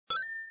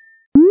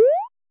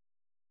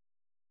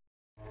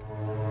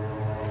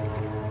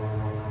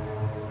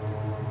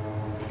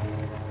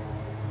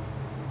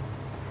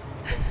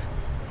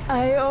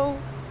I owe...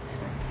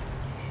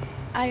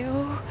 I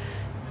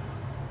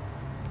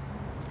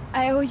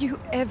owe you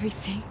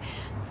everything.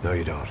 No,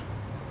 you don't.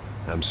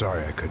 I'm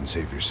sorry I couldn't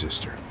save your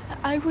sister.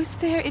 I was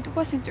there. It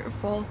wasn't your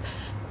fault.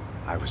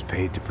 I was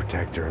paid to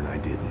protect her and I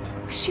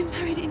didn't. She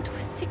married into a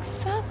sick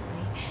family.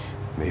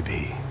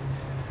 Maybe.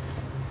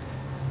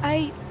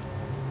 I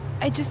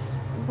just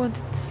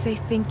wanted to say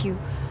thank you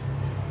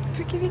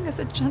for giving us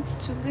a chance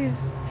to live.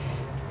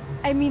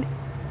 I mean,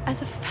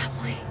 as a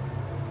family.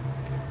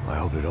 I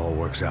hope it all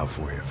works out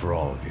for you, for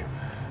all of you.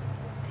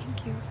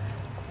 Thank you.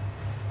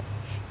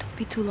 Don't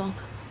be too long.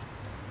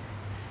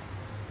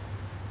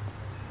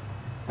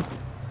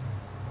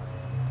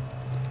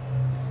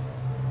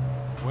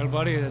 Well,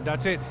 buddy,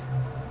 that's it.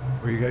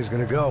 Where are you guys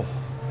gonna go?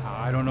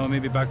 I don't know,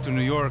 maybe back to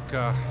New York,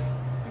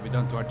 maybe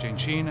down to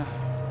Argentina.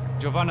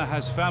 Giovanna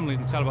has family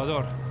in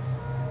Salvador.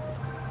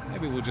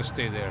 Maybe we'll just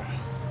stay there.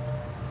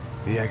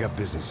 Yeah, I got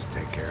business to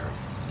take care of.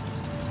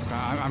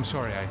 I'm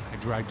sorry I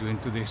dragged you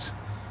into this.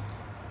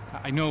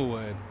 I know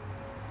it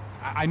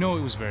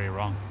was very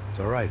wrong. It's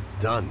all right, it's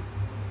done.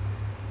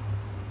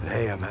 And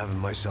hey, I'm having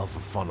myself a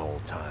fun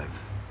old time.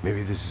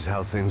 Maybe this is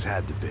how things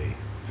had to be.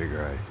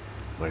 Figure I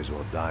might as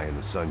well die in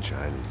the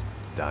sunshine as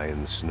die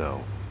in the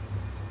snow.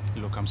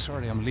 Look, I'm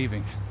sorry I'm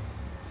leaving.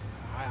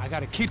 I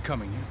got a kid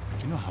coming.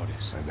 You know how it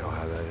is. I know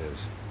how that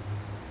is.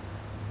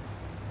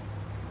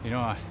 You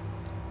know,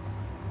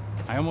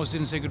 I almost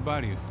didn't say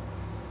goodbye to you.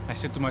 I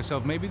said to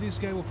myself, maybe this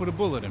guy will put a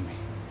bullet in me.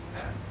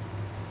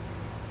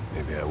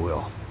 Maybe I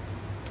will.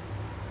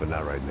 But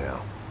not right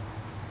now.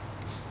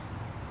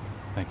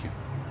 Thank you.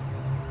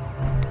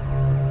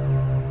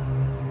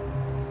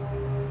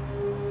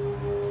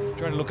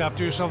 Try to look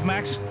after yourself,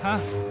 Max, huh?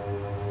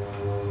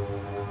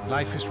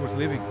 Life is worth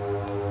living.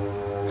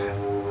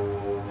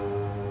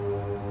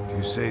 If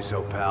you say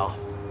so, pal.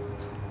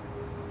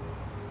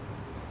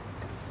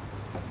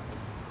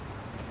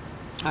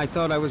 I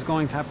thought I was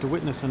going to have to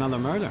witness another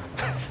murder.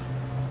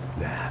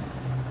 Nah.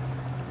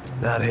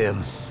 Not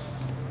him.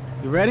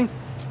 You ready?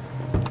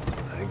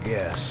 I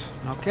guess.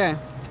 Okay.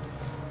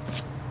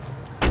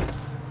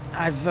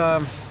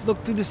 I've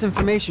looked through this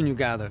information you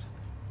gathered.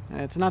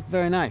 It's not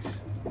very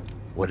nice.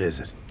 What is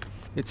it?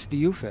 It's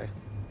the UFE.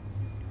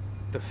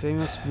 The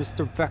famous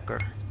Mr. Becker.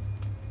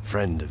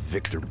 Friend of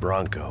Victor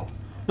Bronco.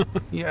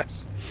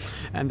 Yes.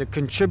 And a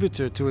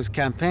contributor to his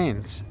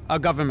campaigns. A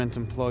government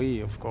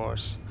employee, of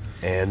course.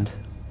 And?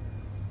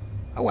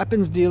 A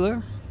weapons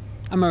dealer.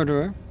 A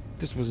murderer.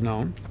 This was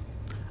known.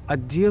 A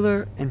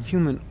dealer in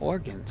human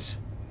organs.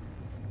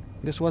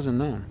 This wasn't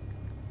known.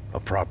 A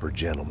proper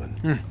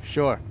gentleman.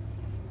 Sure.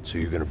 So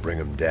you're gonna bring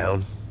him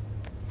down?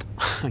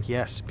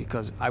 Yes,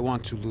 because I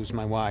want to lose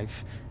my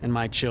wife and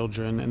my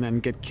children and then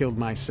get killed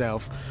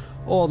myself.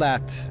 All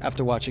that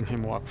after watching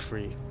him walk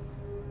free.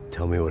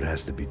 Tell me what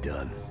has to be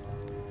done.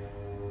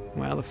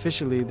 Well,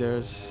 officially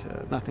there's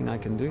nothing I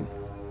can do.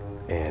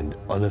 And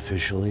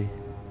unofficially?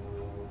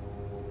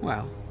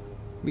 Well,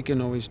 we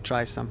can always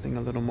try something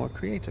a little more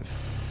creative.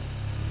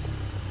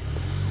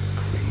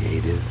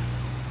 Creative?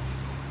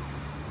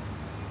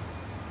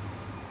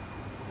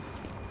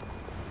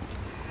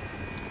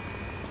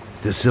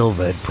 De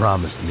Silva had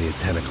promised me a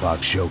 10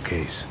 o'clock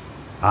showcase.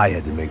 I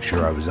had to make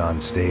sure I was on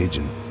stage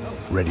and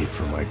ready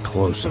for my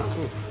close-up.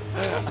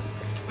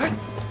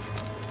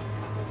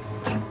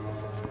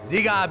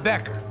 Diga a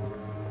Becker.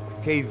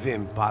 Que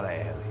vim para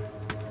ele.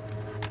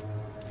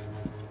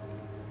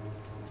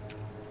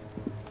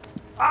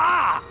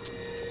 Ah!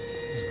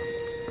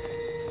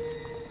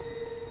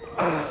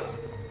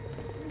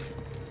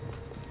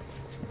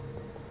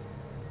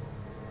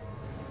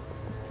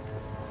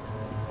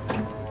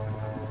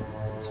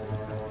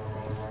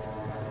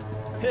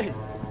 Ei,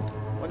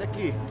 olha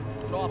aqui.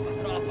 Tropa.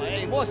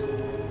 Ei, moço.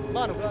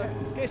 Mano,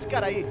 quem é esse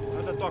cara aí?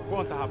 Manda tua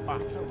conta,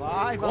 rapaz.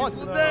 Vai,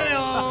 fudeu!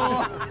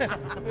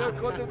 Meu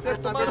conta eu tenho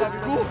tomar no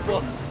cu,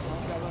 pô.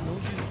 Ela não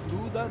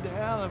desgruda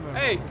dela, meu.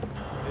 Ei,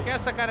 quem é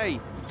essa cara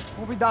aí?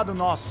 Convidado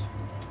nosso.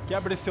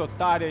 Quebra esse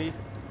otário aí.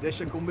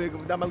 Deixa comigo,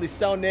 vou dar uma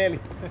lição nele.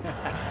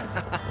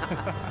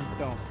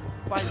 Então,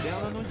 o pai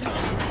dela não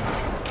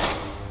desgruda.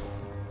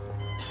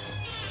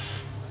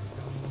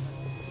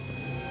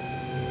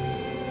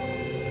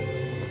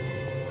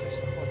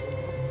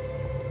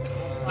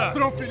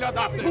 Ladrão, filha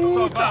da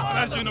puta! Vai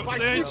atrás de inocente! Vai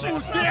ver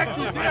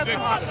o que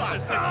vai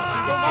acontecer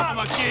contigo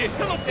mesmo aqui! É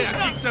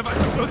aqui que você vai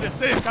se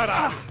acontecer,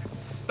 caralho!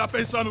 Tá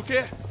pensando o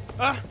quê?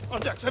 Hã?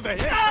 Onde é que você vem?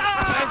 Fica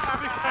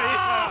aí,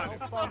 caralho!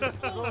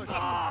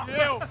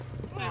 Eu?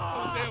 Se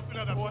fudeu,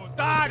 filha da puta!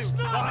 Otário!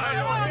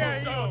 Vai morrer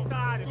aí,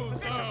 otário!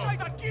 Deixa eu sair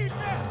daqui, velho!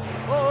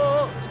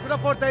 Ô, segura a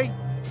porta aí!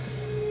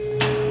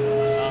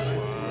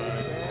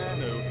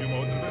 Eu vi uma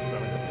outra versão.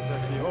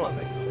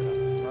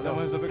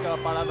 Vamos resolver aquela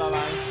parada lá,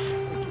 hein?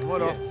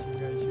 Demorou.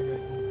 Chega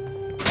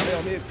aí. Valeu,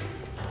 amigo.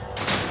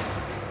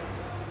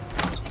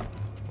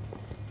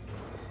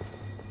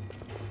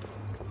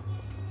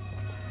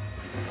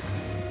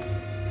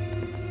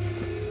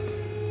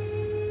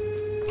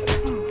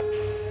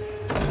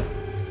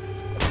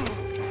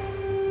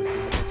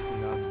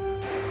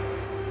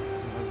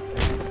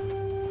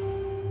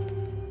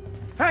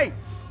 Hey!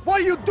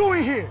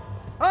 doing here?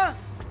 Huh?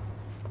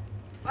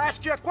 I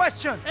ask you a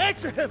question.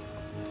 Answer him!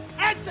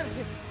 Answer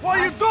him! What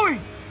are you doing?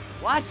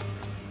 What?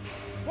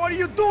 What are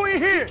you doing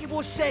here? O que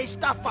você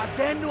está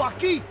fazendo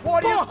aqui?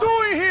 What are you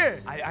doing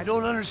here? I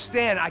don't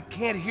understand. I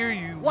can't hear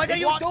you. What are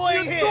you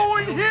doing here? What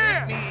are you doing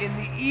here? Me in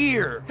the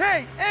ear.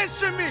 Hey,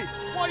 answer me!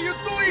 What are you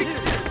doing here?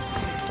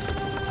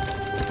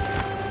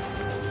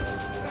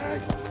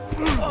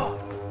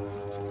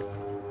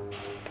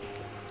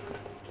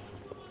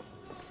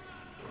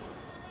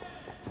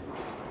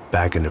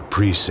 Back in the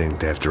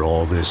precinct after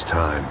all this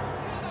time.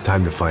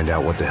 Time to find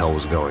out what the hell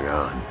was going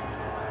on.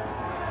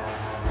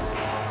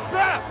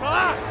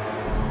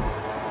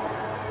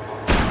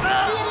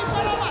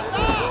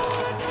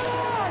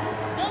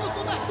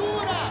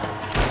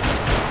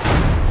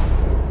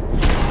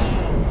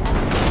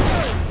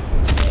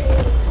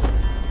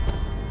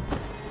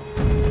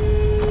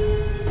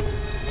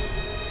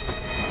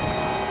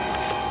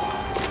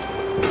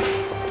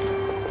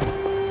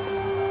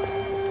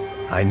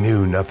 I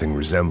knew nothing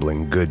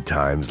resembling good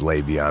times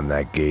lay beyond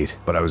that gate,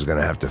 but I was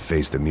gonna have to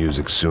face the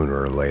music sooner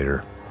or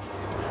later.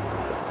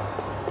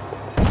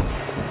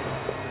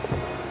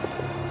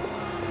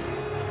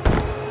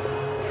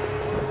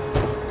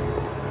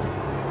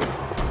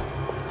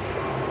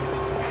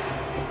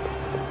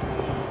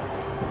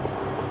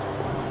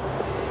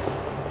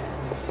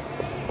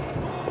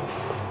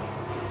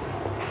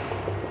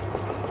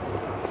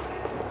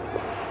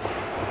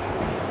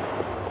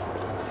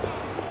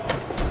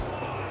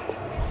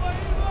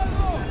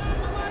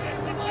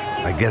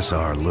 I guess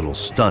our little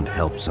stunt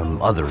helped some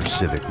other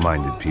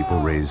civic-minded people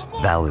raise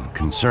valid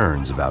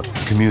concerns about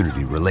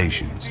community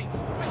relations.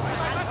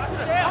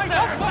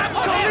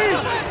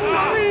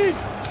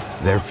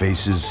 Their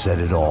faces said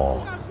it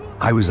all.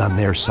 I was on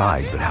their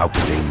side, but how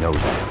could they know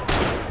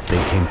that? If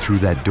they came through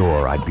that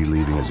door, I'd be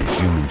leaving as a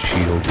human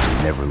shield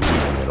and never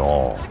leaving at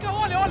all.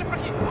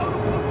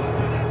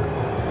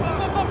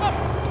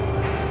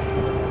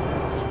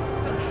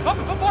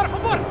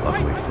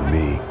 Luckily for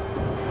me,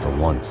 for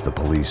once, the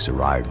police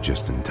arrived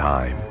just in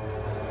time.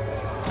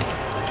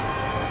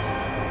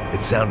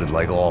 It sounded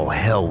like all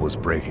hell was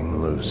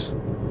breaking loose.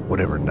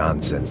 Whatever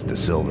nonsense De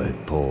Silva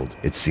had pulled,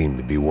 it seemed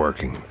to be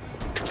working.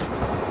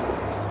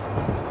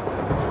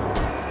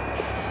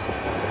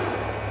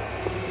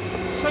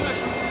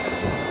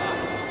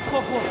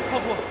 Por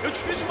favor, eu te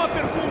fiz uma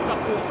pergunta,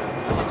 porra.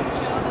 A gente não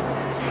tinha nada aqui.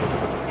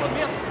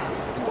 Prometo, cara.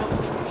 Tu ama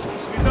os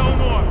coxins. Me dá um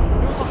nome.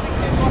 Eu só sei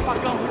que é o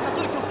apagão, isso é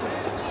tudo que eu sei.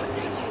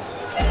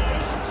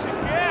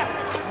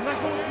 Nós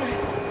vamos morrer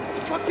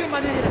de qualquer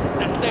maneira.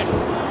 Tá certo.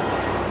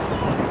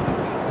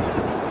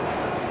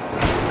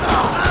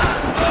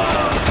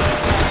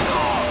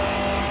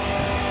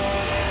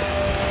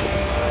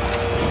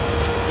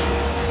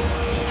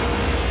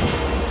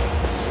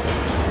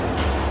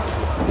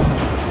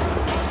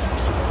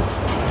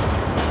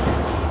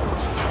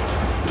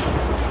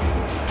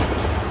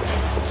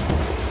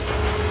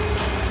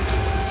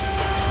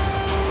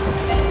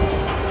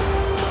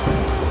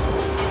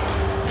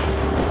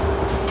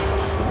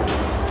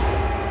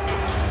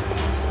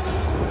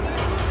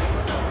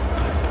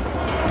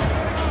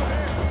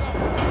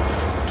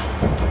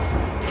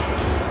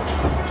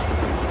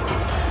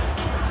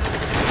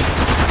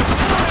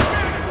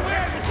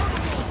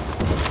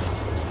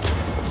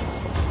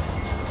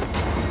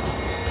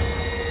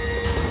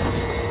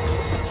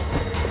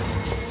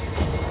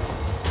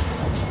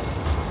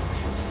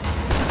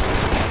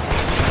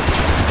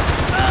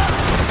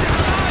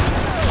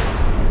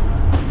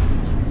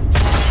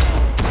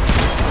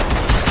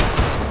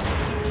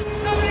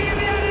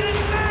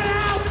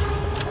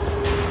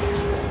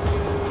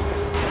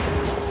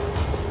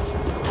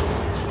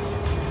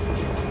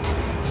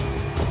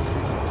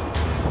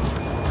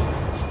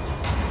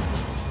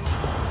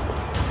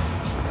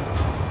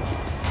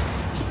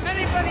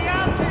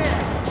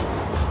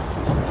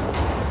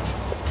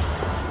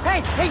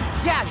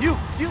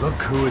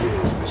 Look who it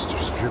is, Mr.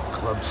 Strip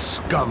Club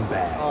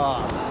Scumbag.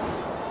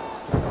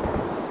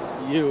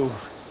 You.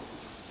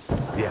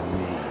 Yeah,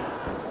 me.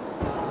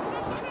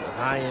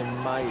 I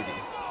am mighty.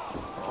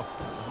 Oh,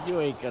 you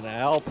ain't gonna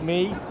help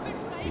me.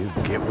 You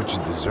get what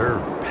you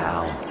deserve,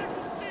 pal.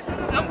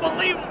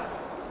 Unbelievable!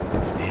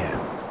 Yeah,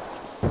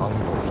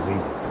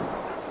 unbelievable.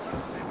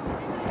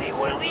 They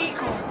were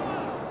legal.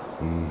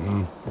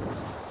 Mm-hmm.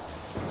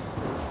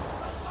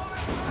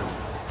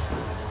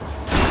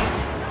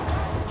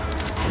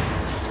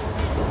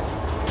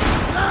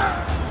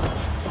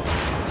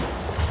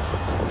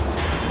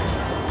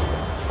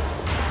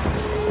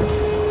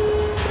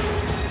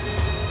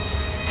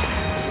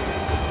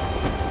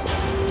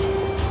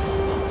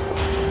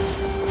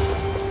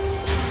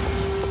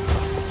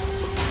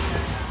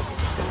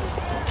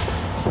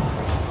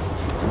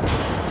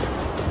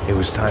 It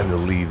was time to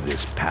leave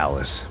this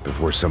palace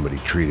before somebody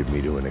treated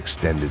me to an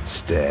extended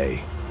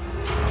stay.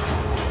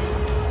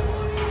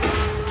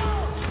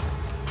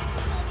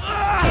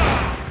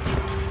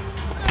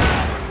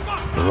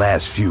 The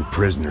last few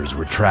prisoners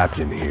were trapped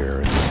in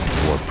here,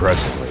 and more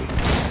pressingly,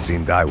 it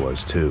seemed I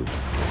was too.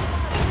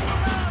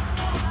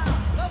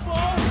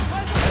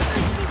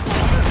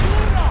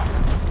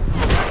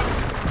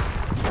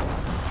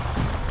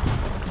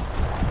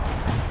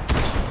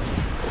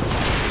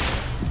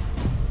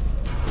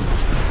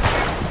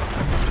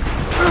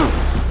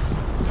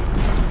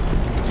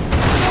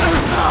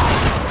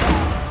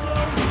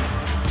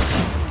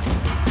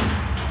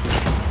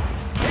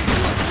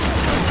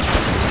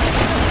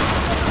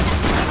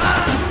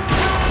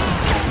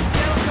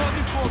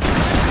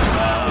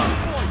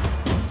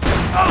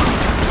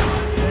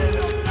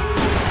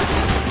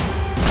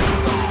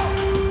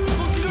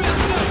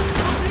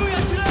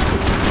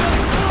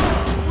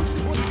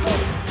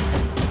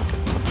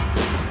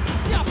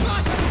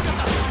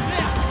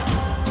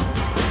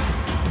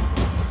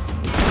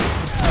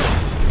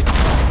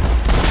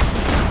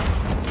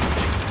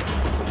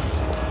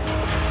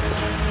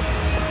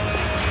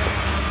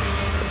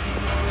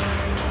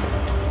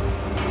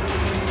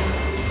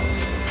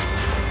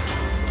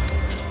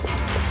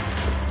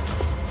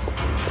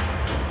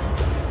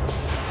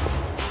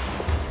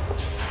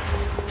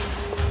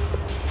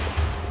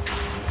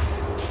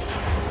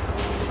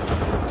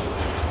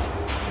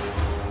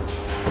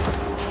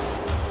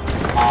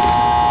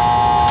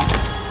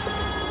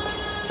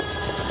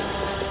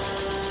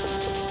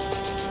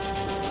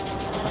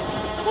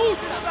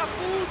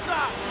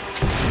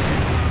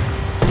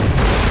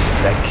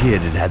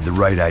 kid had had the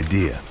right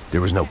idea. There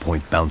was no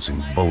point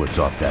bouncing bullets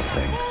off that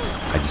thing.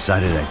 I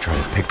decided I'd try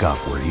to pick up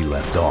where he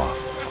left off.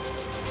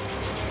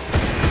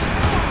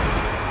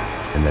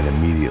 And then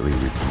immediately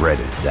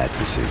regretted that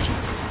decision.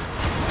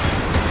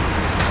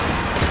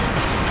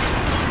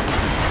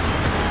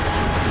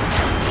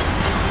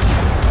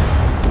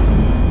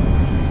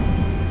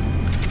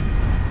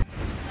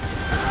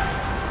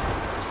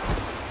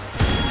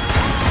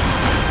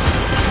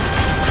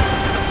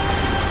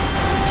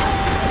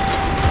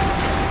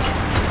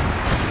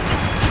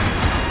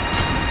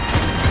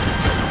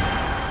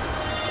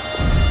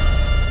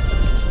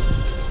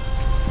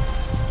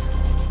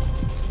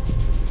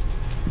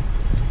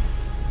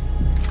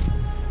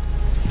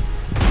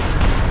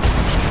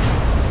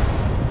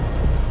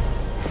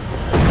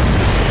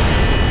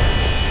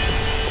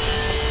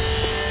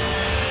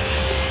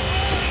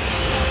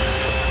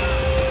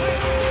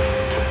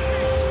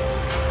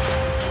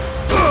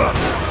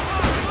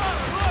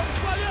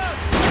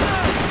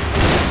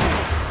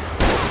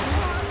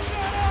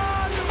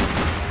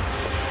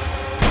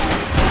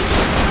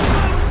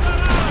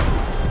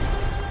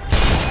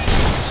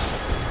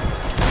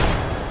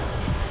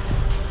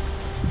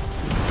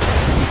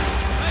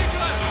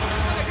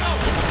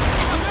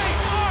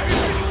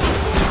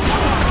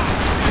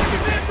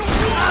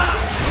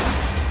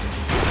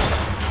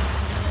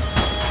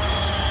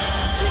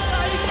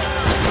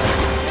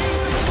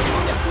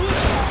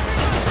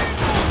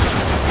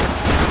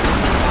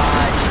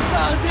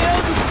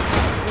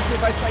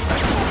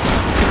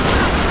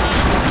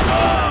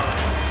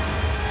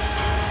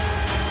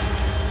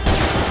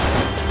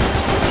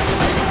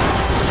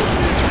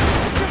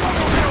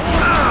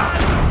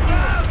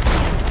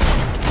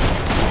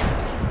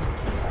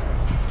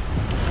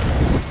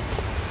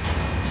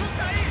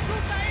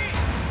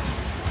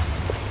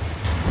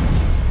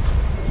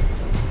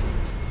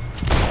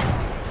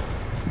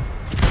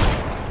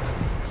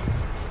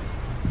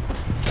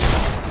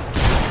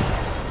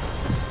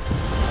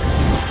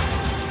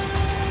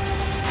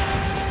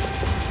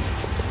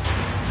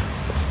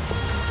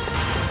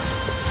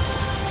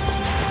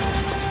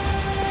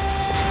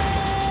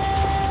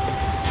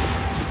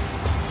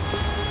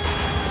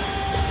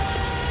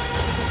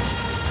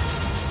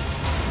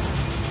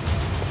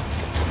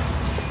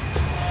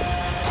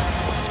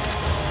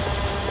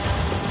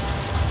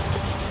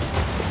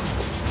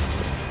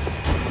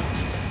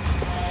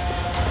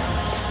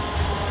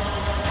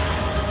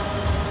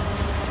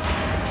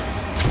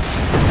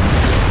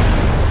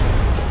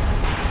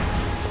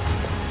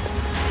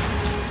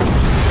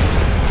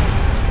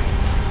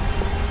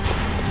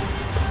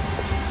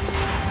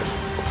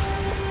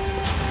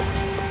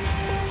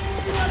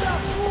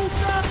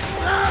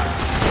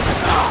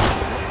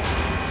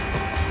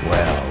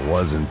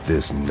 Wasn't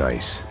this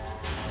nice?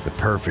 The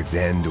perfect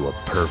end to a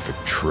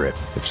perfect trip.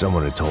 If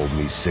someone had told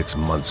me 6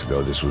 months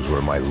ago this was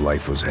where my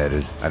life was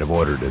headed, I'd have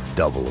ordered a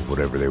double of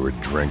whatever they were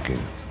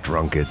drinking,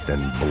 drunk it,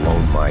 then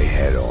blown my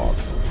head off.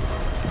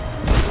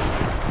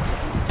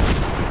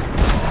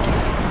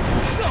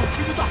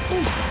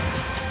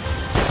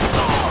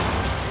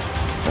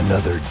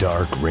 Another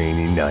dark,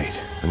 rainy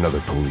night. Another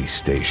police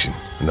station.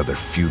 Another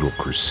futile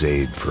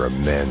crusade for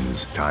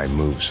amends. Time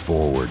moves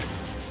forward,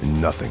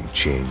 and nothing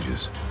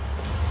changes.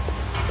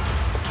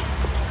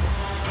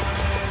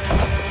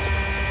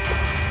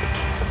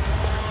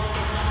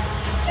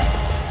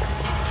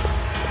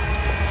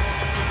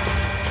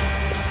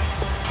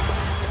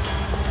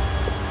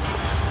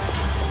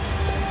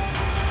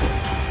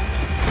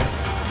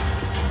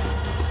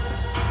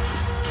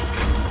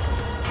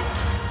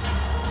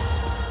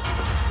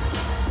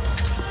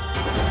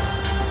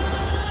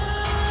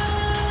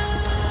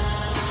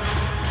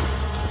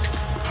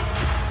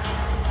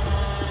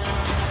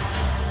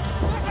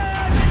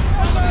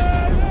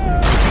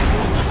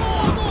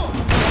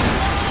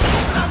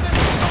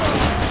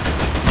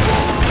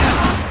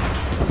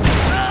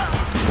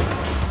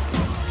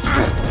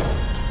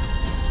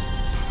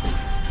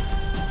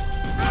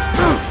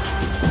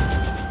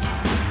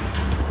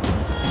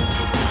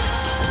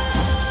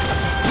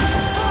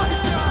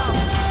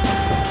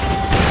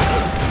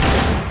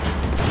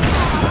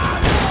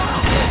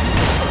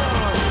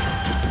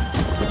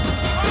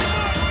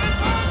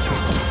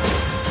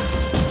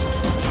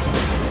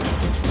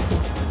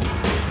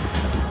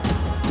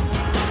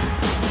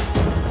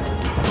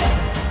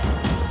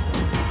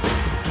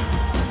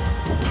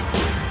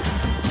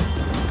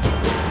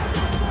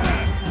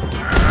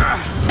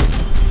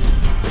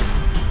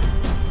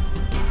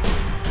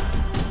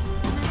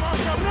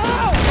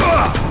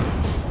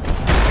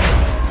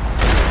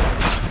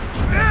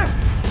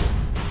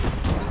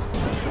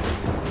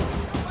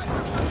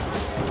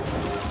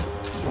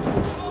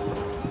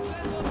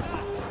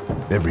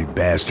 Every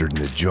bastard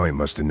in the joint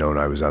must have known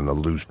I was on the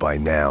loose by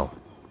now.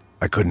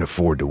 I couldn't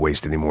afford to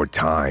waste any more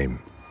time.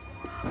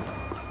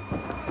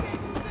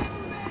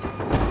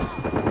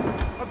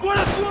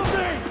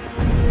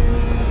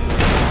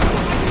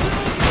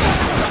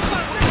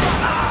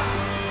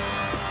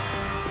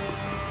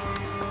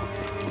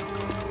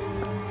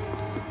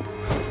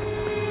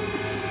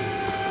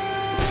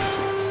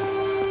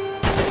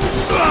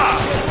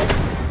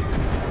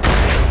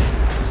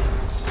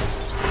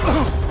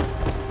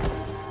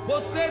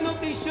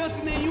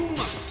 chance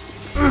nenhuma.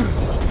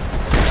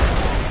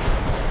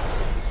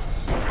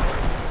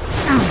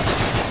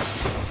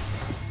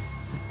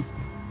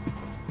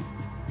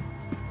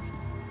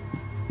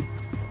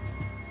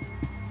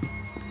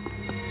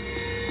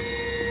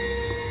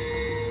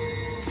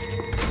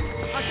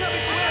 Acabe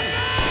com ele!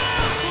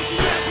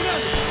 Continue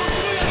atirando!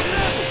 Continue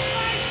atirando!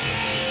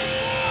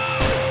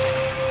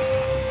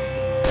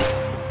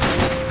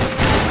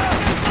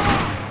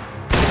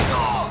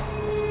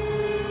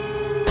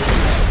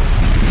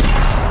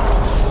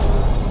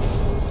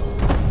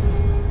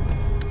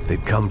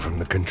 They'd come from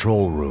the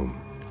control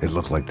room. It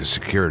looked like the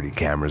security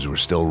cameras were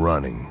still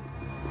running.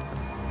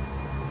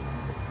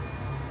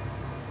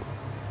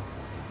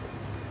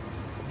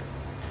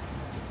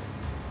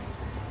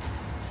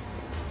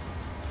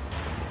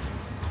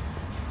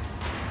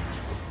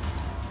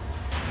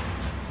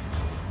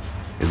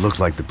 It looked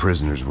like the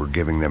prisoners were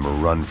giving them a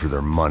run for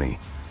their money.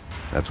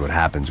 That's what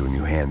happens when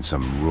you hand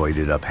some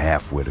roided-up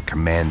halfwit a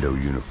commando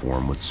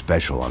uniform with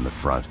special on the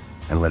front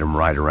and let him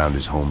ride around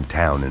his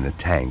hometown in a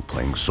tank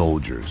playing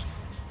soldiers.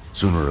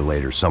 Sooner or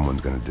later,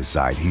 someone's gonna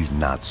decide he's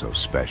not so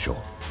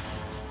special.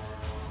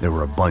 There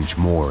were a bunch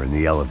more in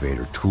the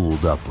elevator,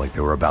 tooled up like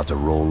they were about to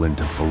roll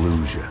into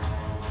Fallujah.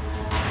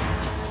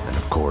 And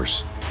of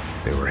course,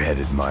 they were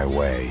headed my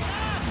way.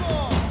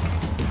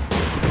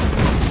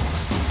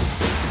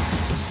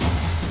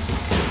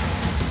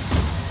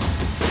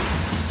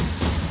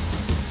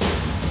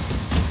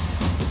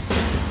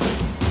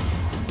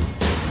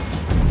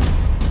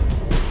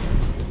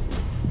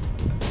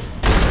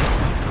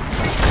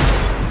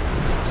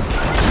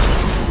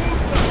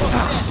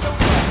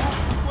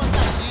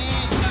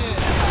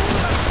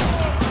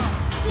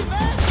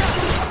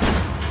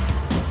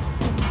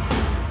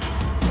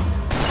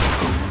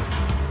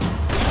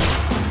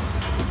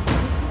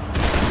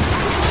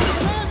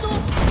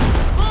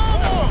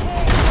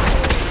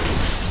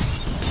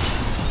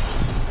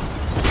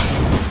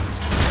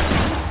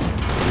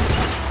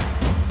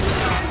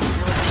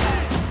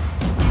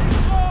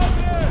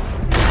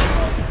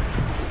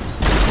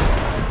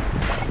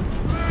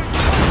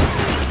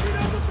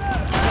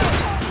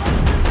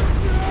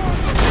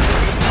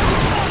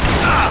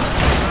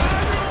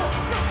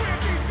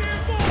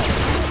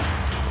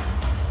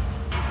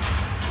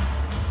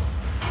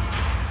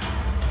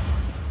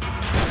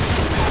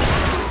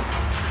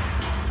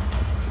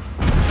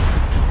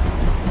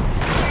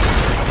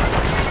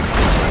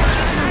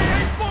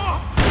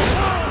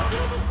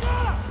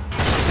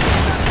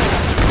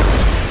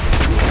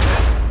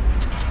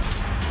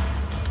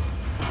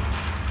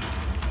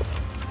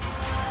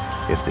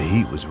 If the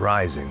heat was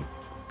rising,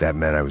 that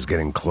meant I was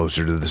getting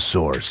closer to the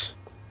source.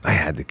 I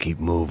had to keep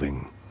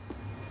moving.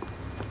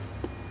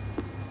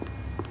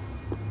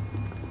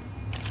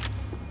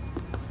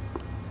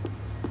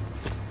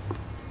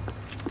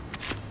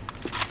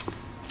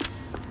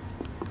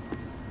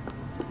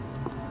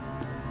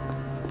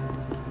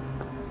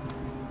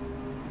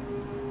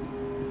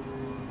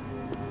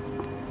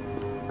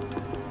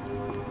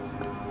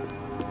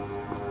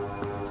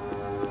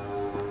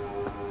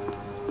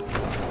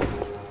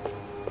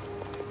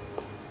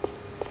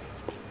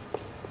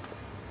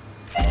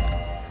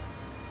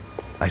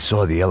 I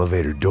saw the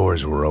elevator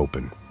doors were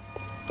open.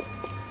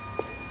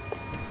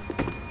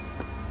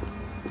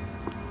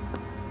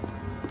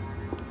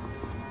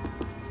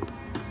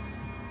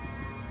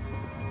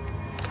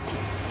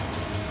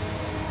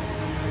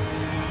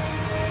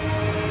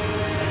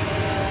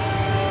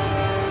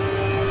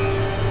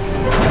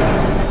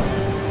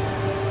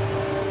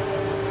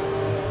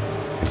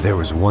 If there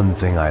was one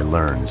thing I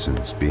learned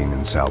since being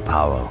in Sao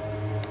Paulo,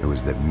 it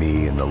was that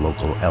me and the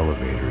local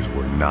elevators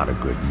were not a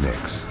good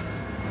mix.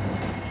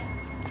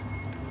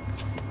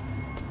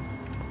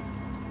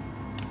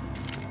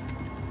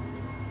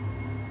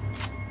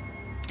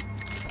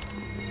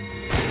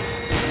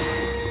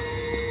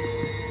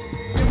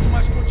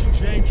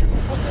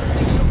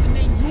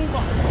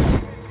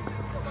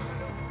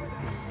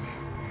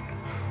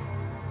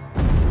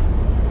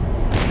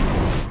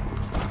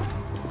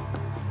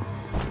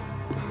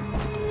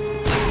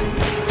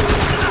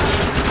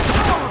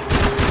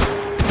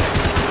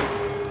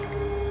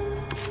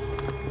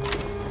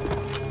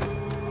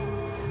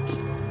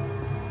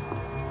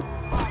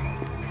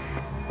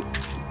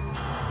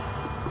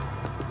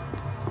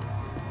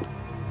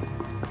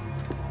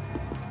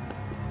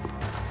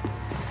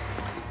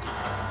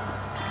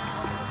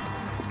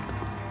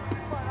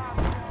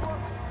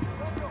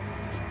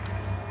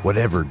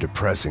 Whatever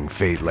depressing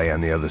fate lay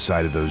on the other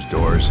side of those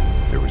doors,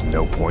 there was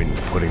no point in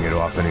putting it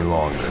off any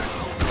longer.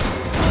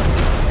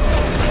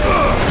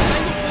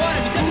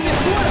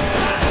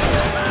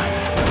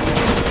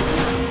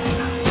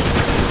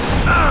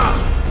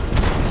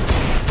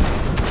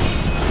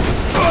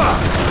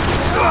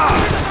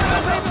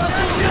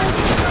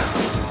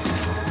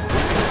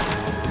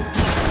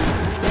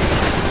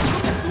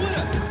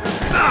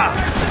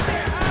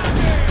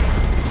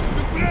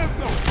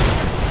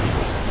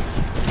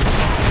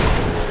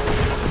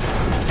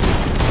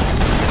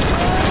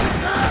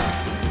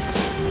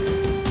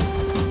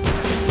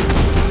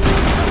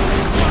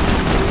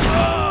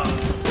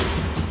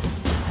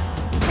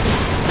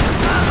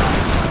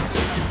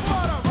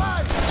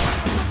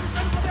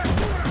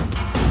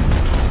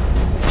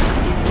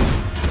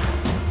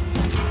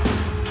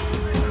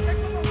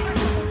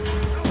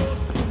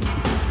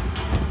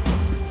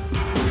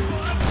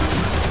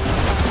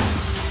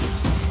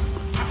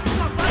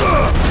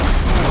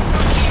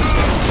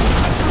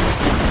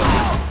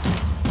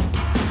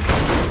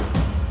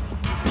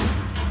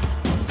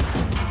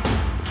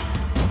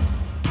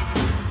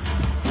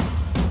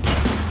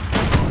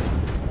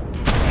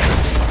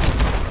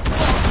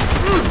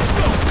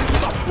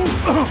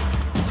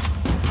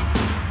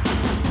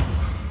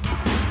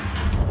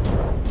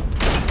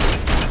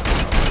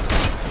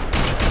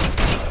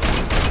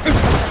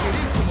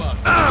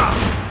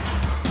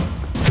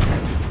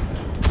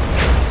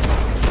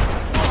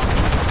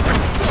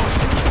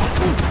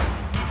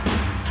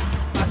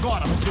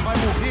 Agora você vai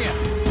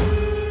morrer!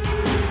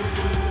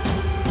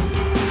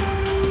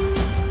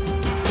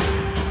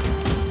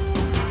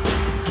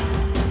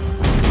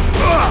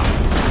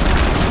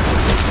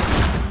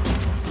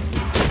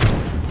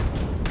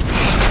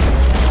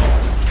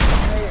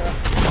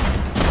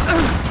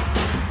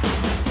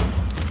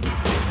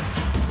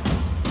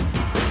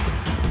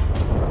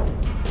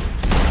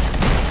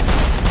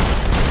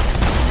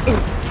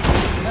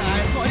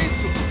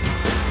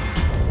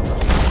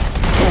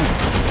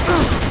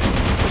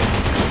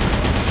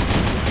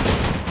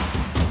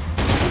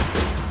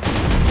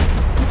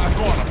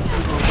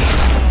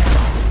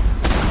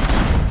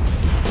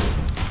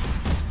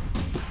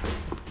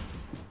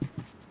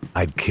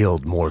 I'd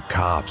killed more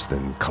cops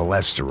than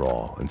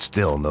cholesterol, and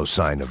still no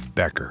sign of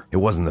Becker. It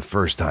wasn't the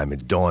first time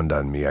it dawned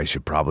on me I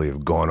should probably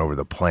have gone over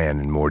the plan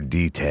in more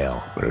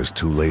detail, but it was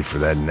too late for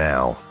that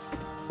now.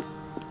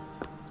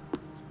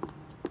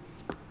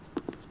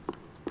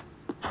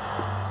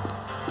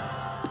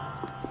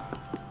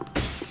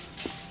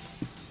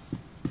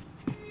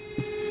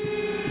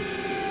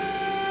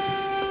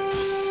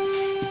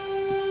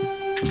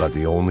 About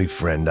the only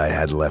friend I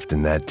had left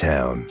in that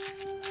town.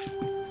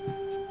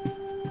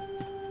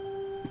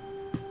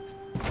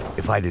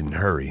 If I didn't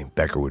hurry,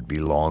 Becker would be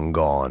long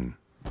gone.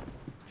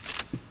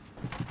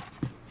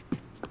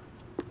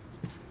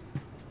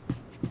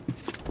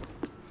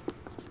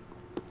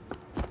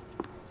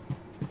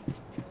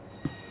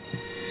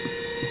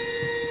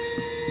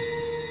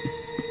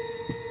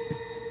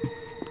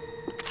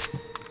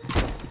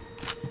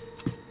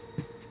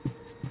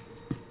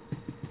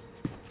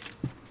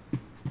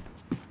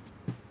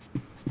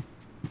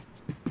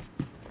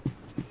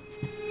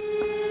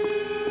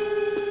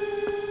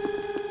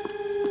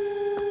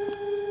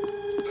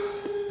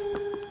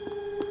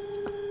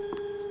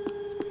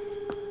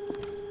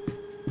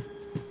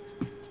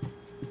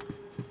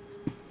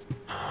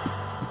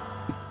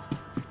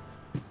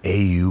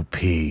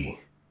 AUP.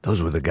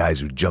 Those were the guys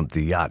who jumped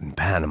the yacht in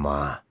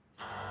Panama.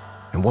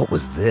 And what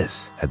was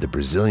this? Had the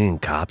Brazilian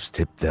cops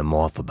tipped them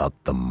off about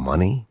the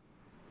money?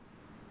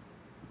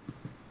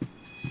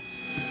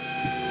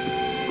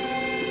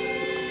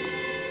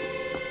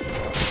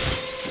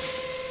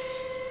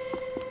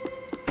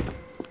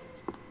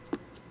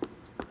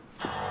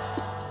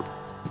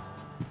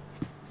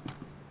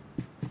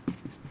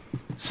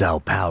 Sao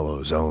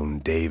Paulo's own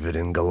David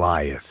and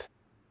Goliath.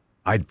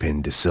 I'd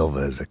pinned De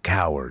Silva as a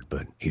coward,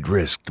 but he'd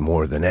risked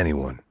more than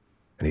anyone,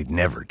 and he'd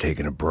never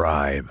taken a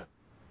bribe.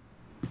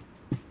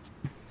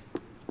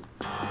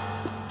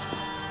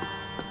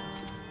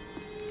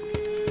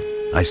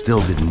 I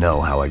still didn't know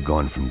how I'd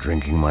gone from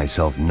drinking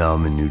myself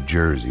numb in New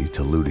Jersey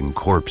to looting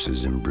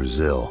corpses in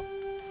Brazil,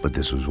 but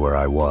this was where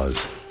I was,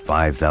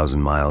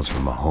 5,000 miles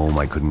from a home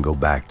I couldn't go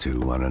back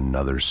to, on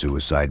another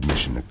suicide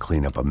mission to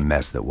clean up a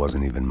mess that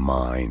wasn't even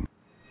mine.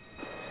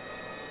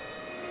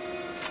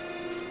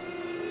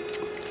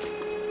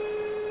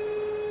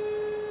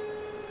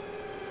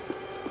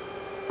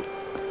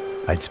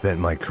 I'd spent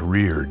my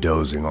career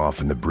dozing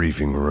off in the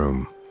briefing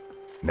room.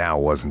 Now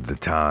wasn't the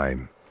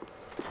time.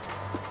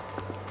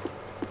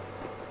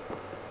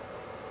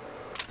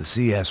 The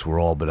CS were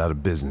all but out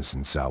of business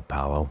in Sao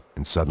Paulo,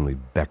 and suddenly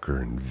Becker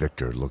and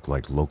Victor looked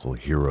like local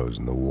heroes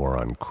in the war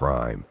on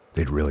crime.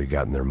 They'd really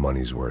gotten their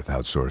money's worth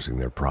outsourcing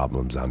their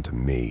problems onto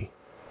me.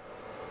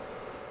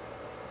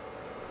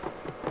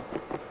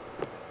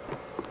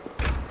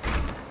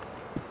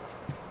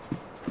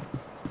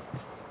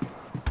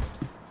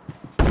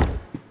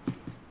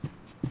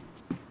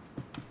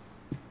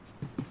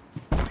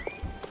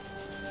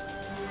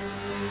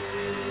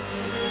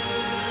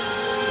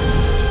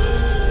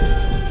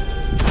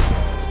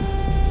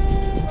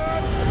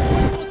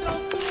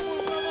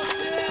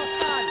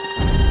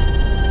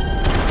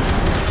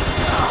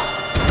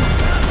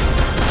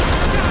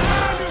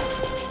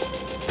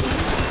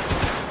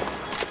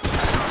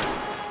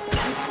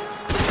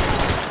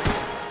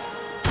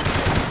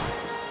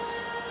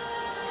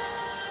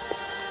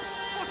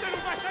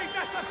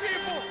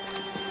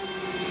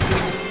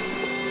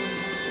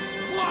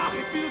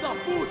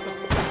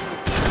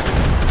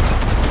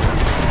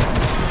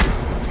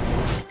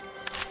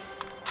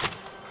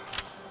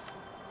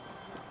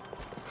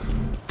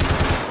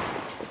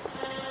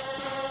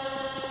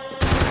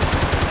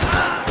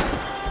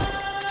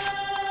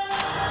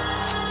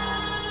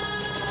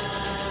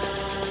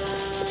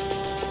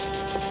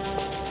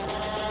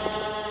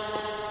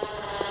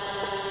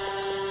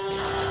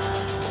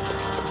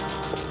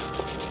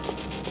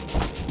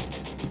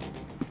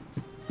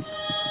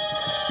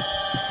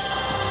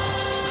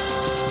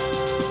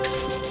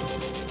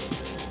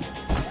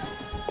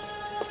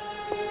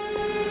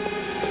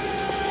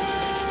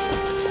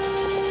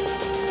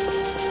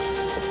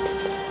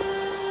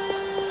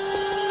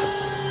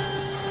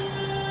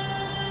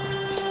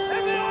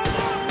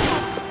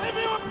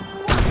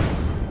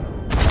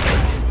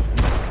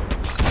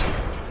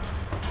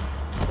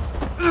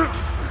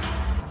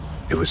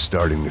 was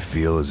starting to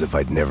feel as if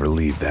I'd never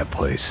leave that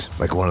place.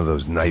 Like one of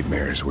those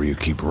nightmares where you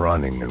keep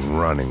running and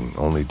running,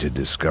 only to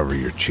discover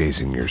you're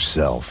chasing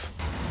yourself.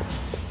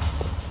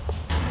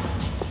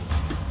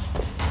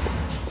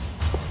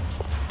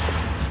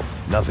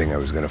 Nothing I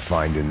was gonna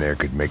find in there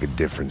could make a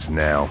difference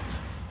now.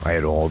 I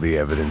had all the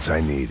evidence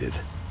I needed.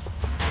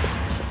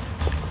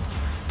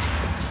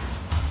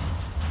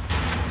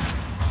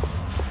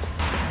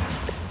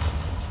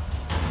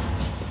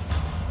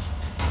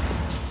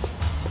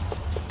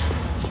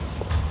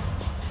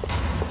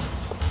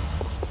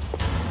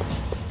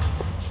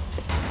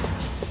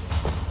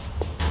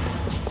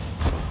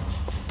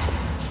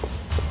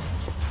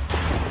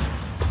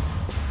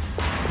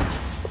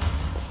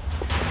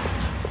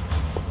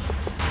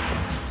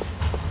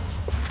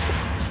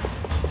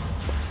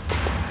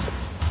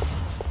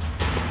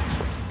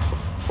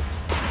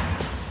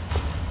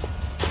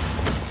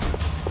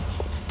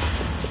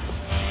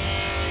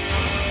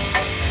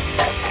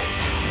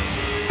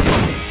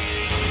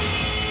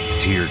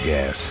 Tear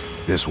gas.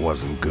 This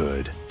wasn't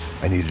good.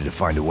 I needed to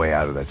find a way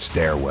out of that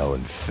stairwell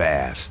and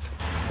fast.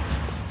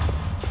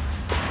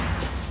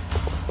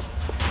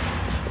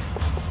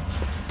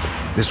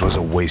 This was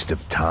a waste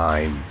of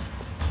time.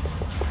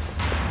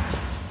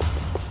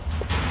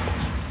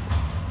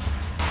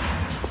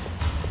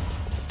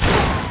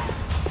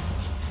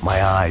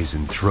 My eyes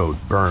and throat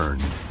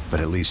burned,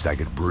 but at least I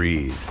could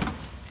breathe.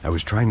 I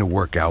was trying to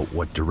work out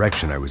what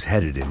direction I was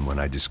headed in when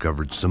I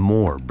discovered some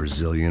more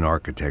Brazilian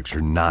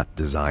architecture not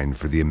designed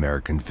for the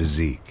American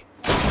physique.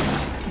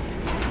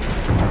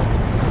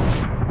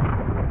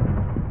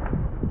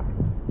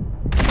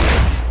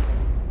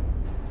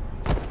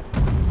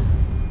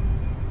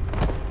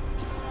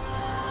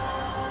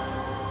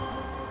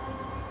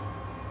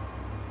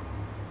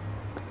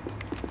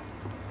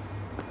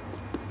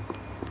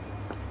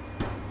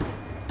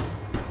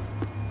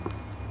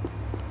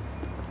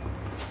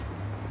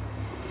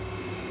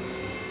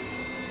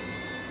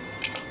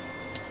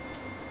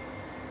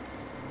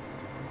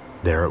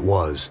 There it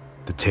was,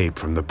 the tape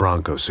from the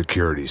Bronco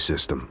security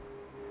system.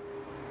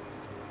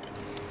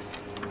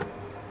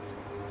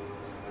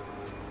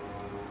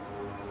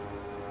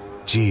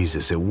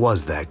 Jesus, it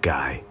was that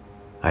guy.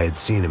 I had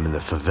seen him in the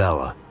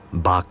favela,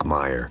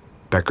 Bachmeyer,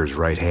 Becker's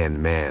right-hand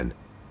man.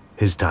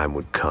 His time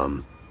would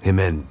come, him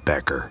and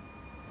Becker.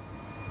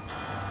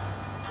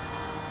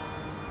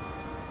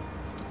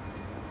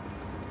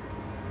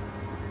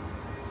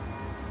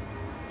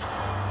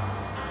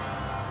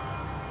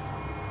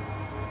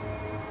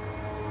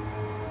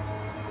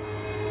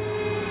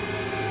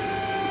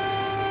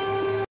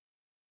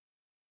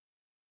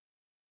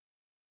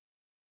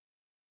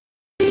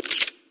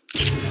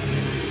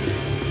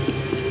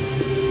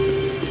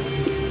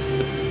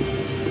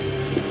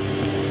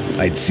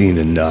 I'd seen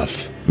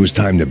enough. It was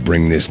time to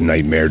bring this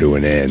nightmare to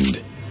an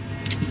end.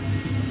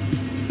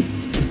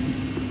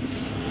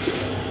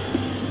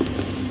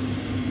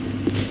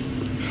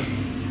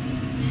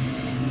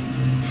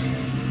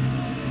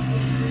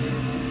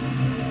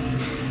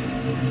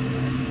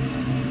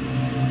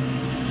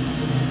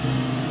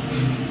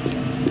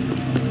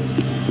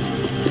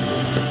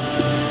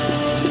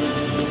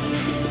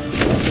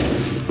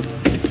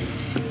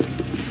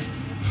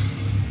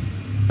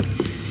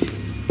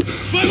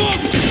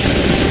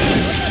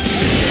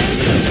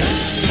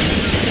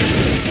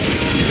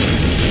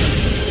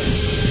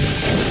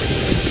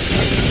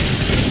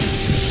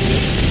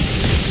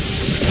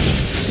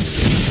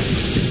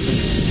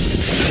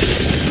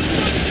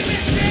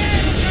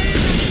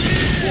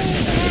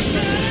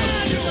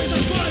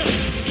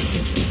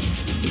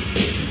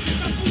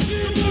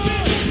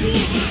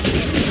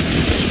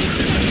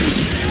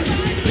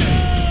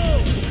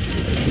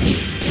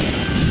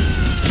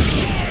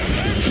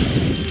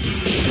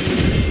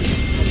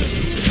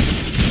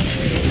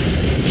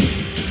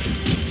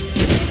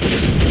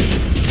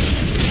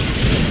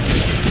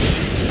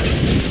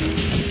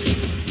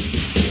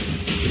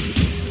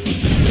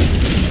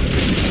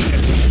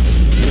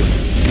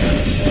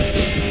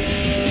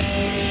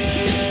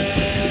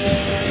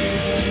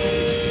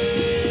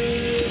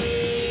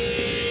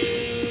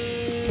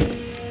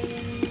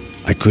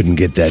 I couldn't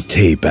get that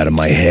tape out of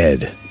my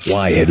head.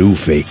 Why had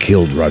Ufe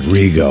killed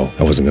Rodrigo?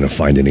 I wasn't going to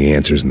find any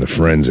answers in the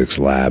forensics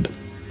lab.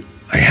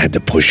 I had to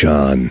push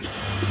on.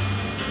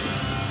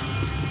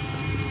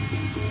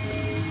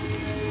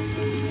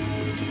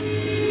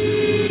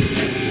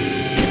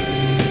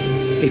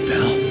 Hey,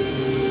 pal.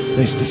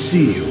 Nice to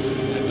see you.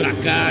 Vai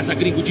pra casa,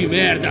 gringo de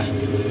merda!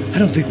 I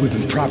don't think we've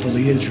been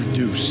properly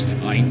introduced.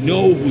 I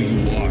know who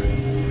you are.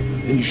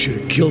 And you should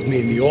have killed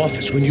me in the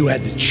office when you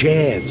had the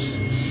chance.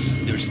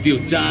 There's still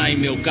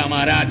time, meu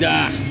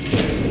camarada!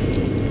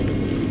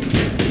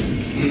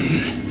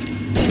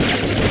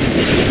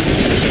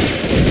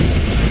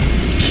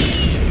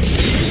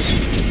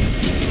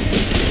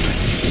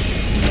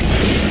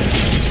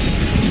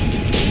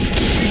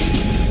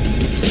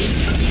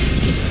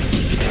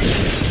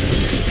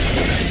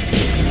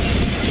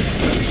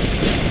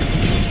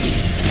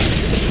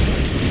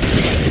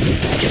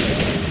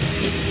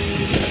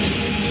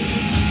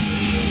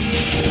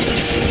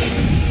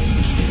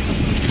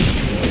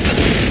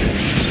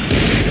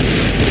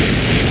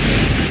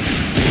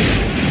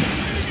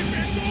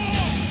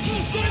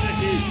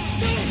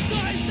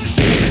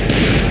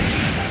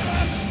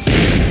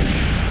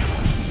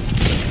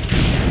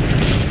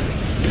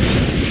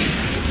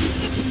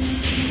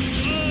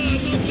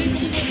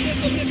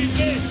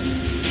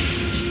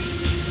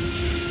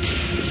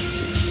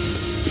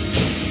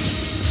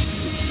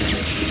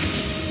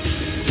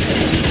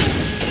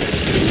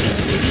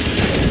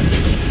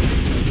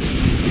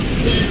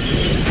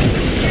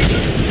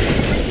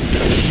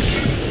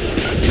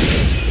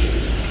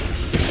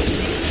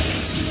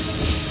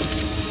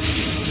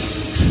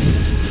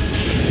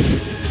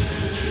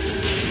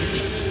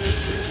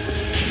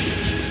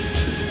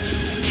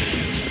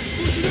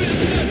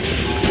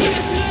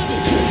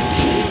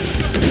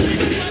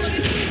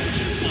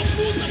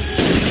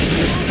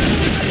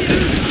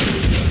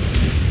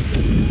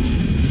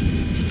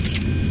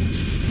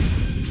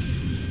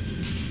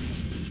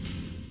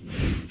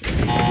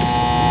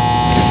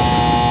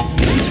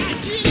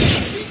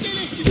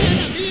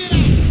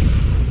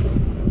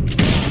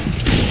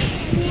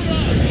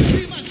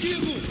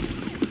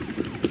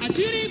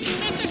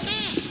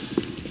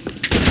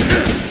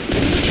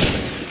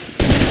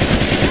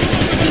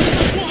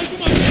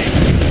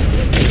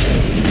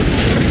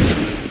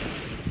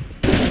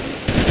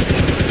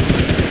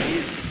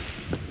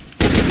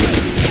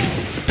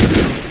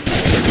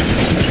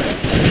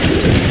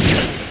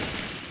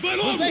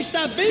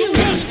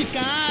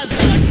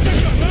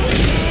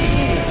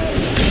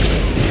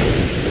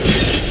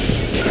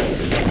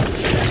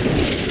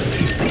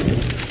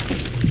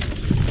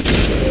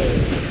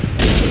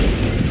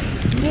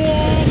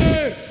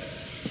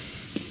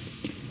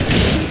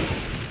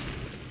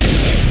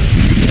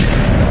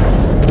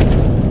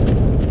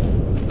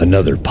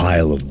 Another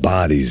pile of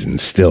bodies and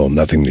still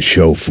nothing to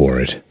show for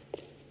it.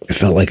 It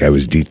felt like I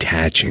was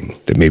detaching,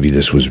 that maybe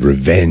this was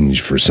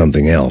revenge for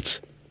something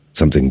else,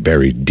 something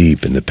buried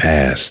deep in the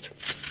past.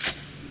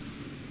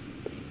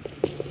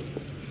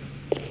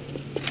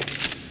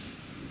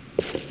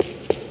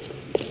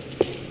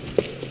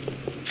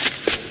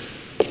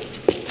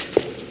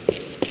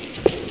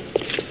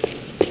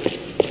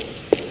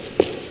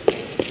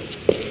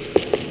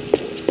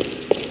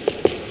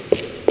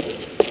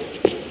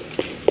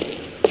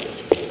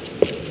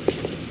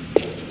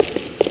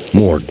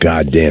 More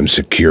goddamn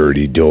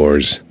security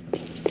doors.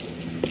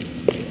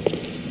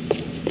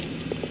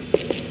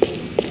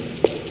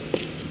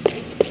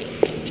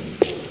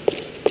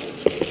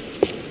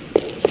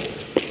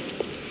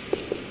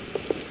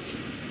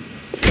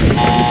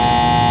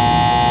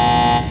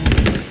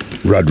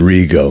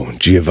 Rodrigo,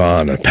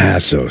 Giovanna,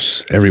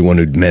 Passos, everyone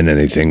who'd meant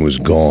anything was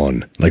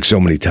gone. Like so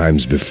many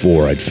times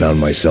before, I'd found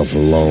myself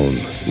alone,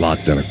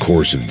 locked on a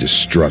course of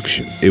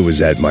destruction. It was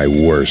at my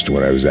worst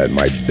when I was at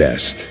my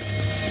best.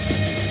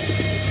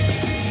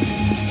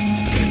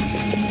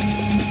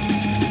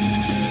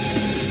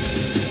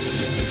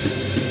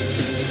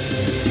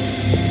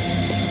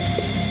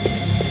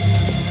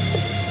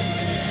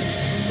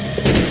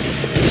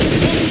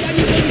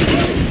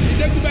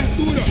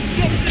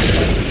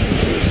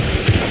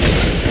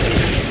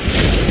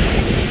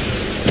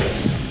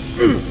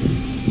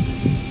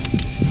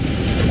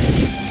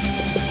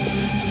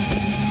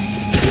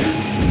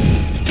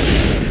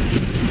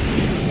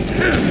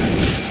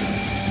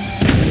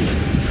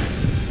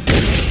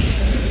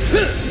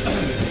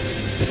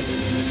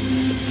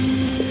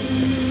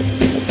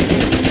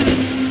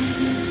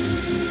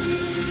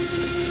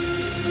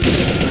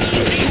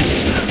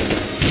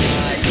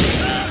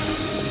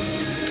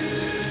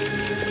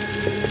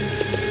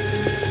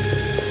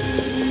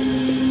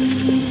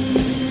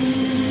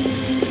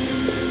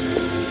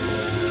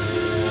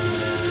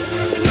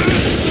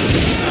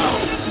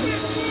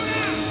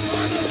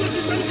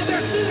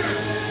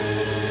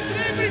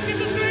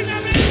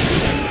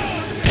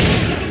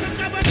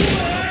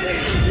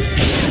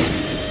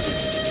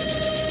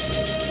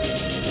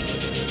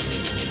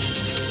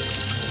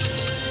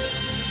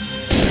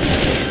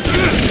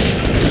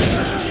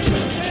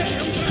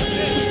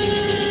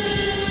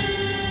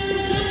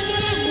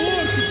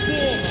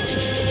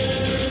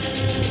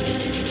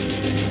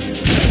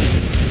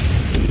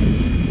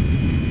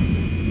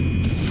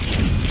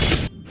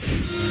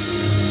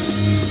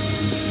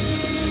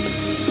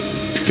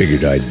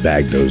 Figured I'd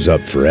bag those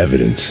up for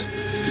evidence.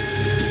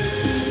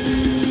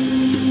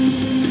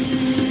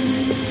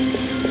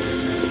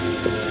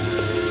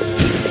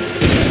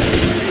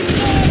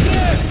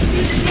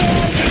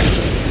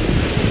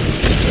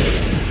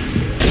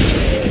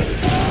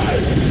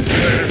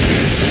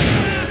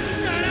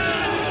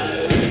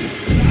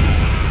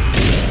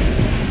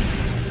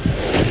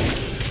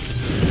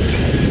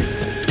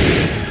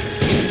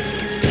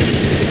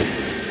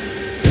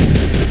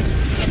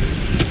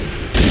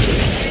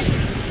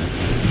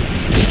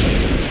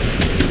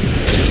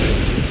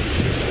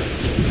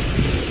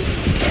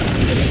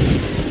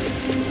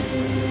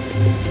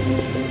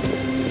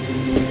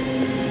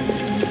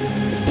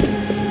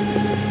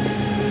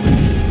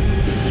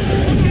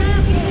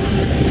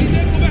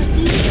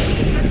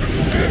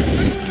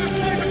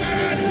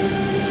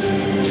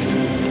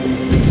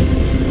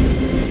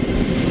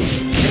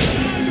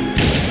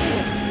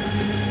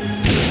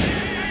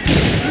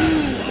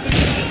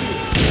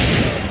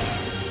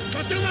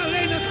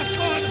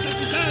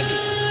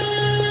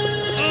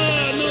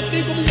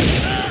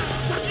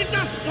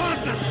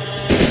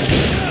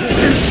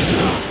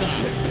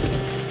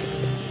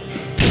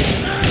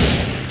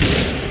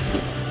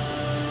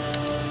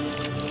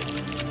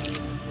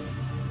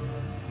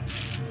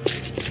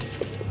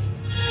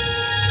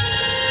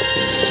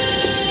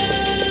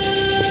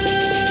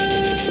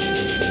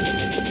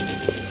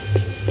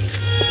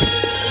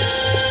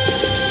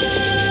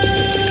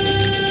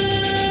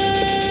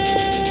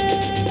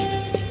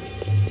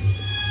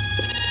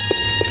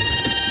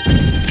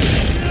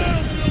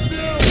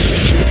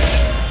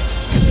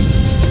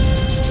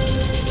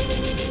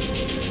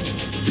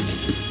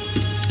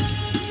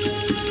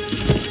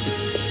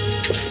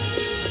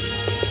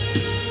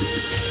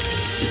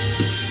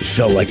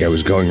 Felt like I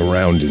was going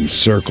around in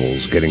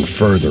circles, getting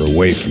further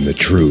away from the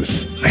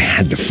truth. I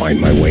had to find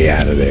my way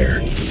out of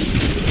there.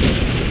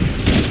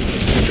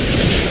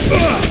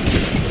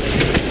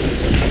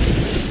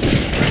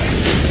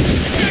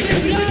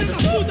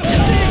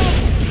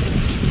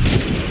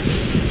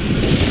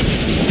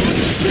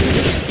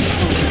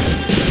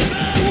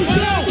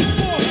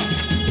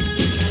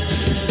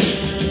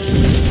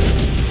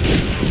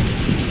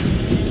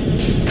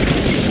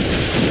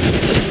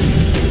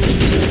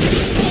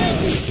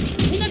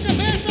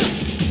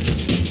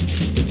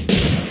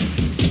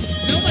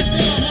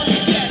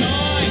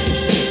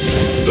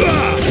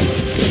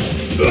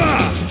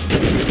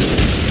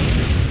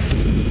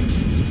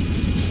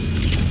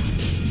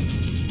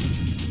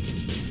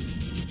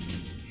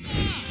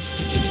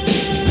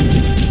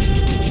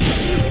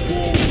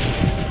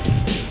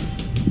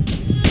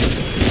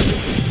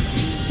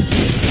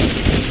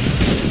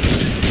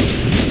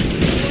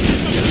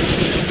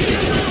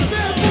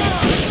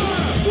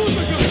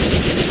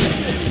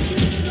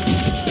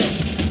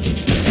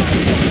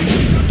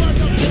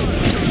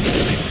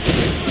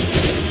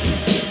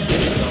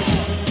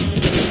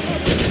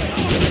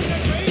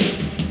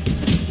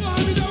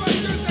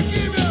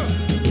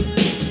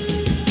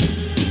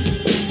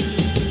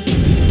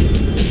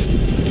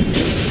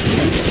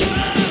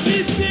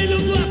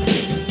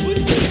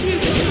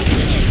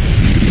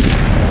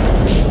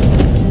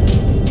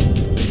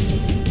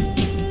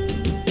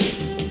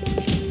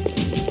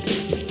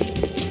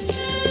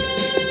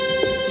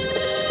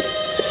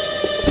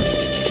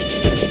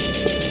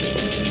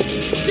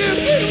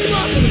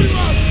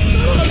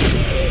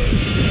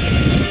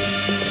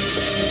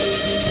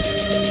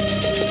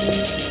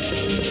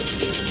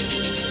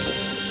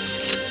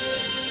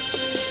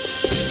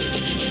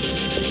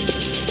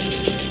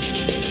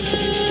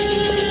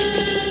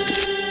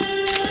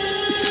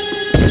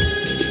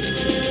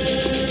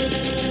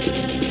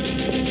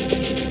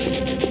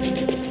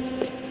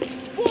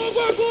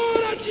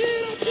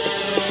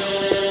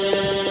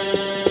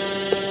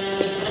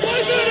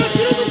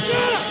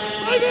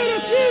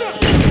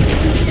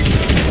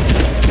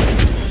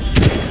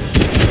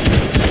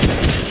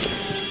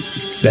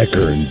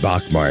 Becker and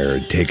Bachmeyer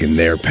had taken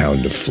their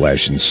pound of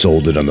flesh and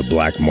sold it on the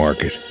black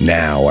market.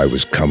 Now I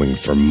was coming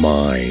for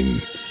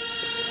mine.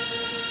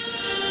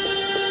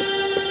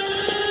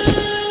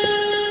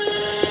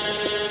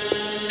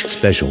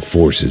 Special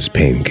Forces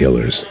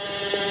painkillers.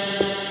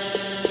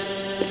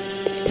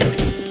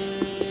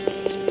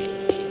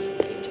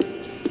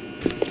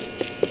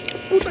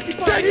 Puta que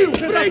pariu!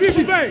 Pega ele!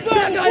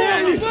 Pega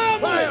ele!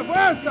 Vai,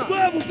 avança!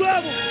 Vamos!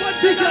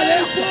 Fica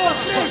ali,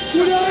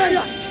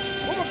 porra!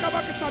 Vamos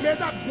acabar com essa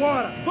merda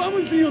agora!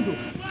 Vamos indo!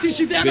 Se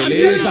estiver na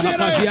beleza,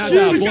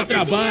 rapaziada, bom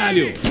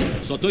trabalho!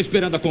 Só tô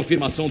esperando a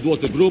confirmação do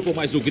outro grupo,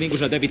 mas o gringo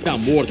já deve estar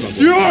morto agora.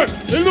 Senhor!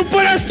 Ele não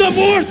parece estar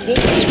morto!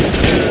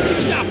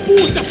 Filho da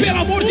puta, pelo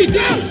amor de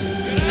Deus!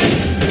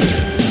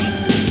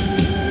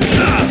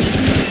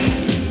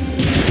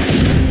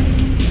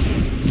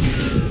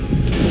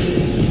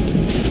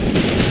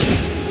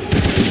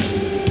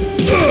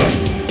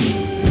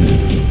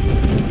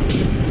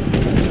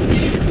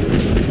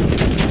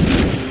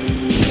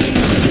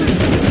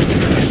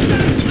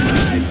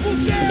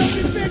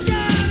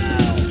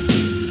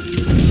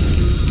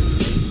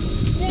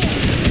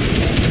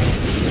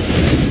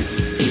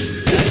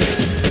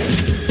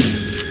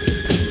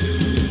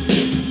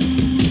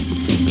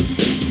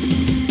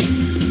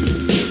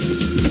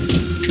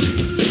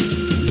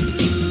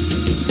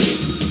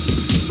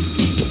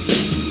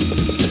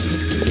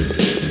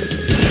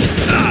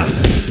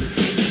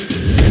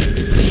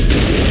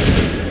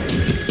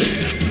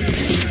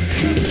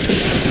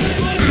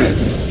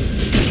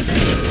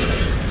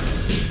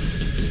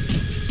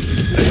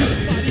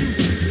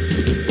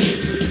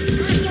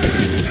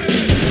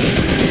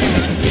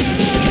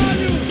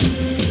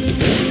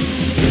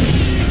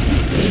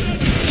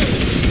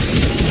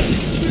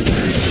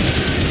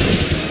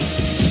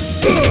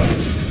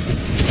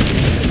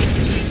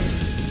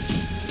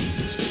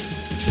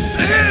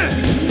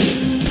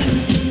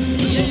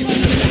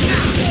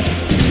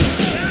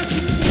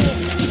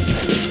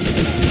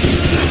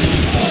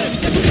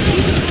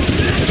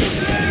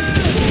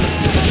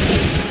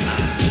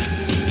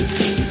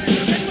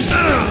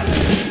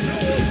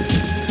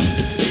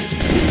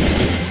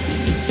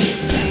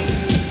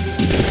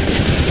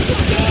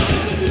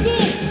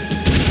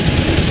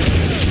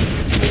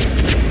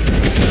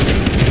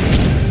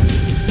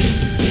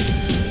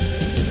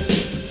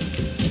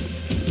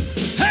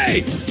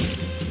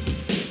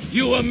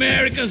 You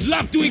Americans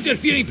love to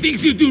interfere in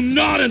things you do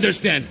not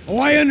understand. Oh,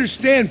 I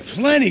understand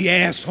plenty,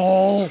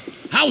 asshole.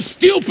 How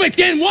stupid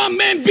can one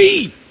man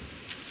be?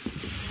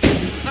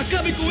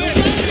 Acabe com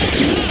ele!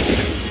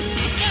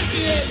 Acerte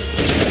ele!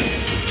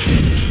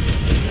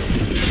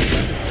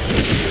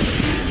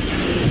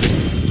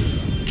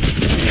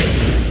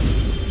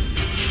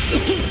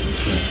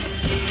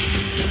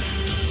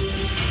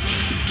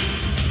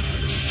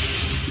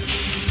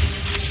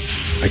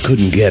 I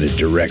couldn't get a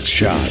direct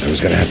shot. I was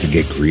gonna have to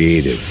get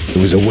creative. It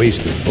was a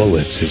waste of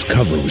bullets. His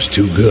cover was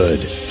too good.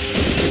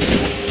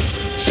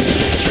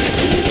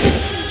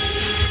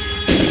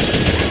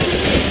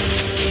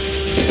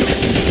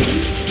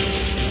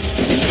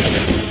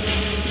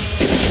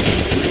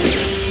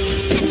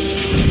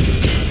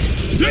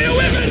 Do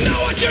you even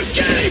know what you're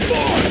getting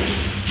for?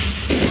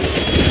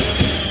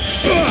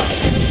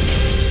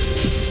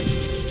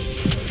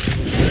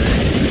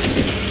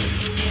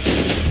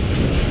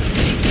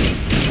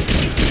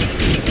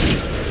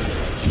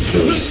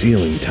 Those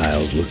ceiling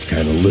tiles looked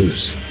kind of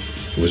loose.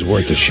 It was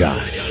worth a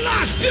shot. You're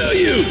lost, do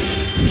you?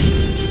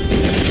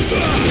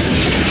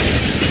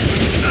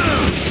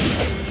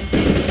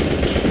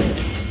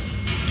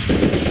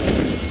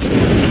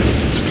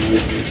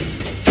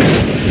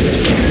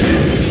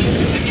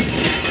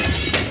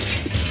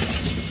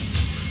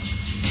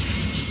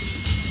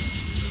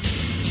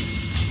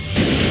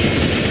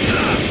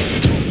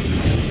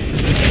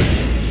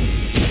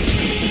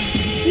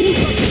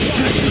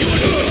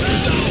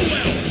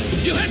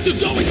 To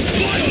go and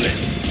spoil it!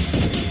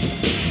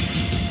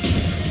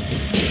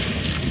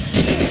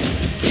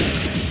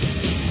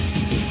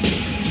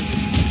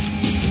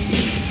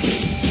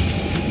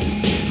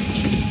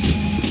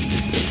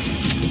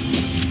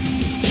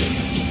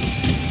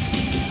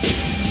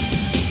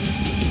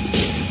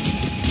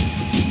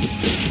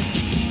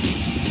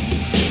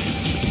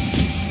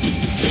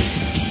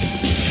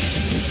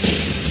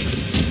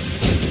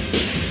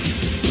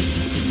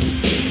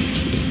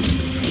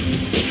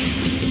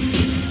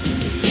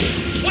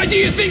 Why do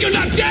you think you're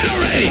not dead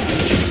already?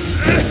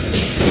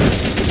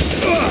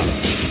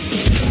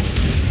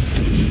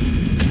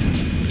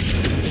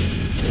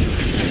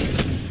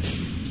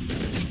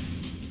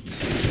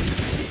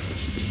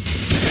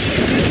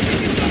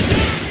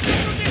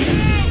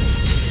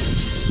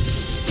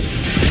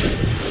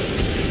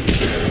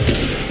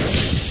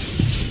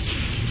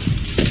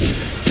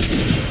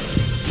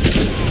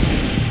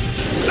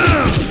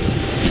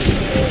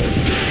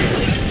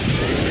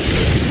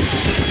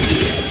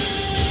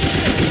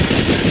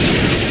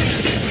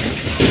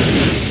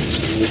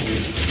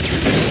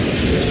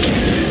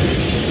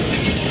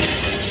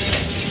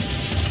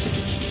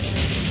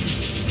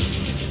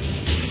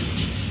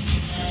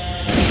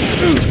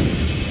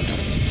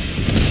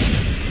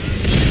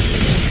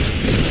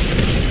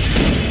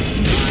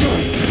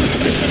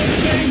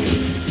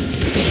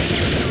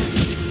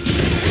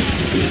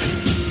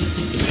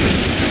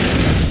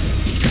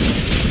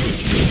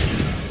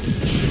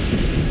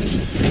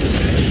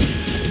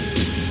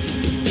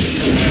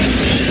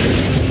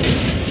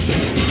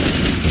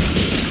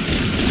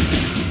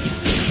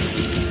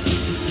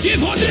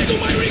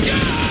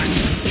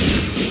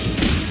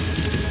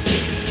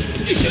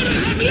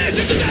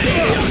 Listen to that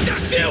idiot, Da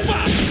Silva!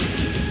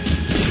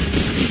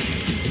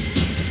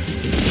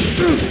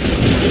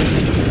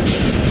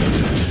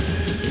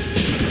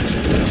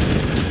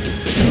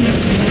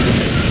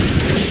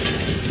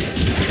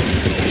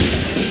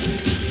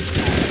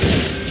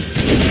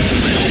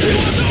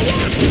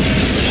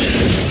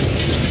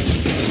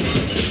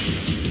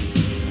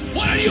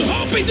 What are you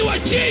hoping to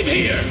achieve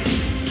here?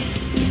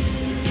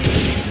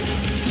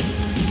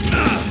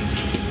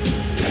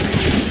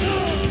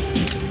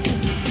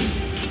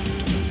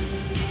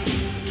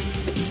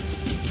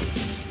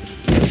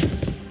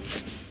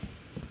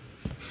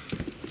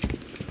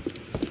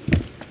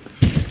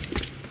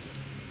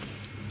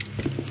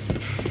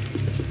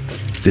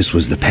 This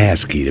was the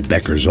passkey to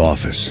Becker's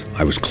office.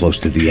 I was close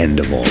to the end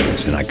of all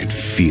this, and I could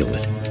feel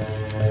it.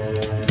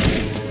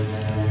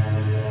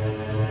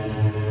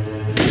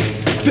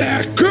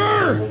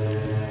 Becker!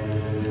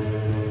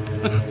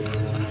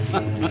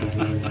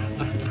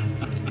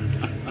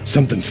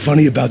 Something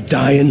funny about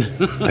dying?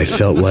 I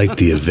felt like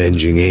the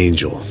avenging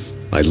angel.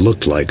 I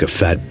looked like a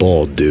fat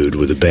bald dude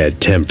with a bad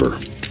temper.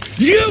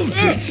 You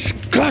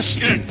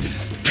disgusting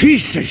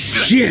piece of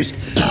shit!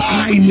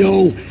 I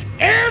know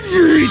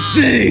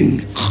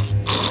everything!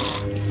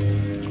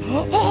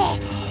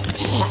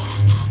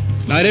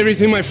 Not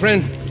everything, my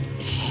friend.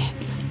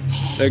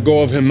 Let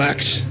go of him,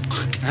 Max.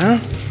 Huh?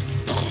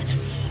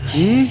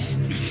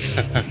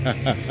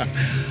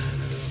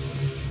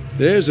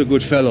 There's a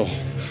good fellow.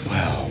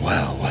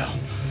 Well.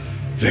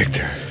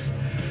 Victor,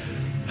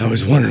 I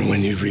was wondering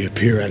when you'd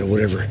reappear out of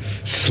whatever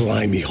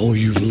slimy hole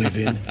you live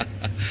in.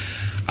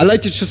 I'd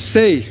like to just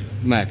say,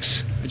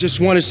 Max, I just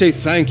want to say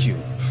thank you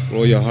for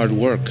all your hard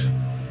work,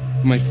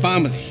 for my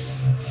family,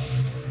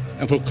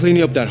 and for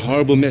cleaning up that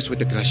horrible mess with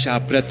the Crachá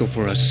Preto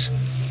for us.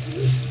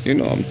 You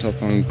know I'm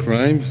tough on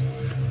crime.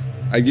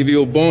 I give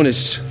you a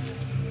bonus,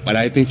 but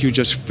I think you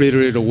just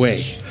fritter it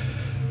away.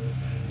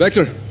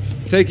 Becker,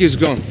 take his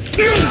gun.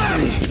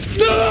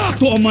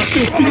 Toma,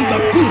 seu filho da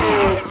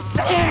puta!